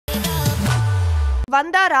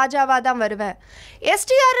வந்தா ராஜாவாதான் வருவேன்.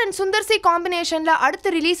 STR and Sundar C காம்பினேஷன்ல அடுத்து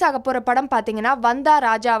ரிலீஸ் ஆக போற படம் பாத்தீங்கன்னா வந்தா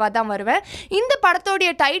ராஜாவாதான் வருவேன். இந்த படத்தோடைய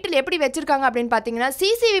டைட்டில் எப்படி வச்சிருக்காங்க அப்படின்னு பாத்தீங்கன்னா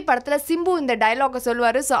சிசிவி படத்துல சிம்பு இந்த டயலாக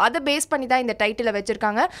சொல்லுவாரு. ஸோ அதை பேஸ் பண்ணி தான் இந்த டைட்டிலை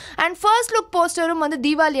வச்சிருக்காங்க. அண்ட் ஃபர்ஸ்ட் லுக் போஸ்டரும் வந்து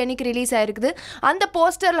தீபாவளி அன்னைக்கு ரிலீஸ் ஆயிருக்குது. அந்த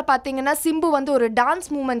போஸ்டர்ல பாத்தீங்கன்னா சிம்பு வந்து ஒரு டான்ஸ்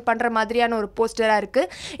மூவ்மெண்ட் பண்ற மாதிரியான ஒரு போஸ்டரா இருக்கு.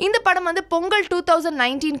 இந்த படம் வந்து பொங்கல்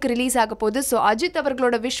 2019க்கு ரிலீஸ் ஆக போகுது. ஸோ அஜித்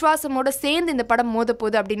அவர்களோட விஸ்வாசமோட சேர்ந்து இந்த படம் மோத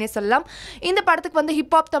போகுது அப்படின்னே சொல்லலாம். இந்த படத்துக்கு வந்து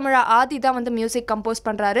ஹிப்ஹாப் தமிழா ஆதி தான் வந்து மியூசிக் கம்போஸ்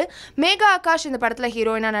பண்றாரு. மேகா ஆகாஷ் இந்த படத்துல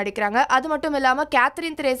ஹீரோயினா நடிக்கிறாங்க. அது மட்டும் இல்லாம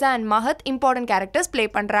Catherine Teresa and Mahat important characters play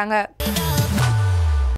பண்றாங்க.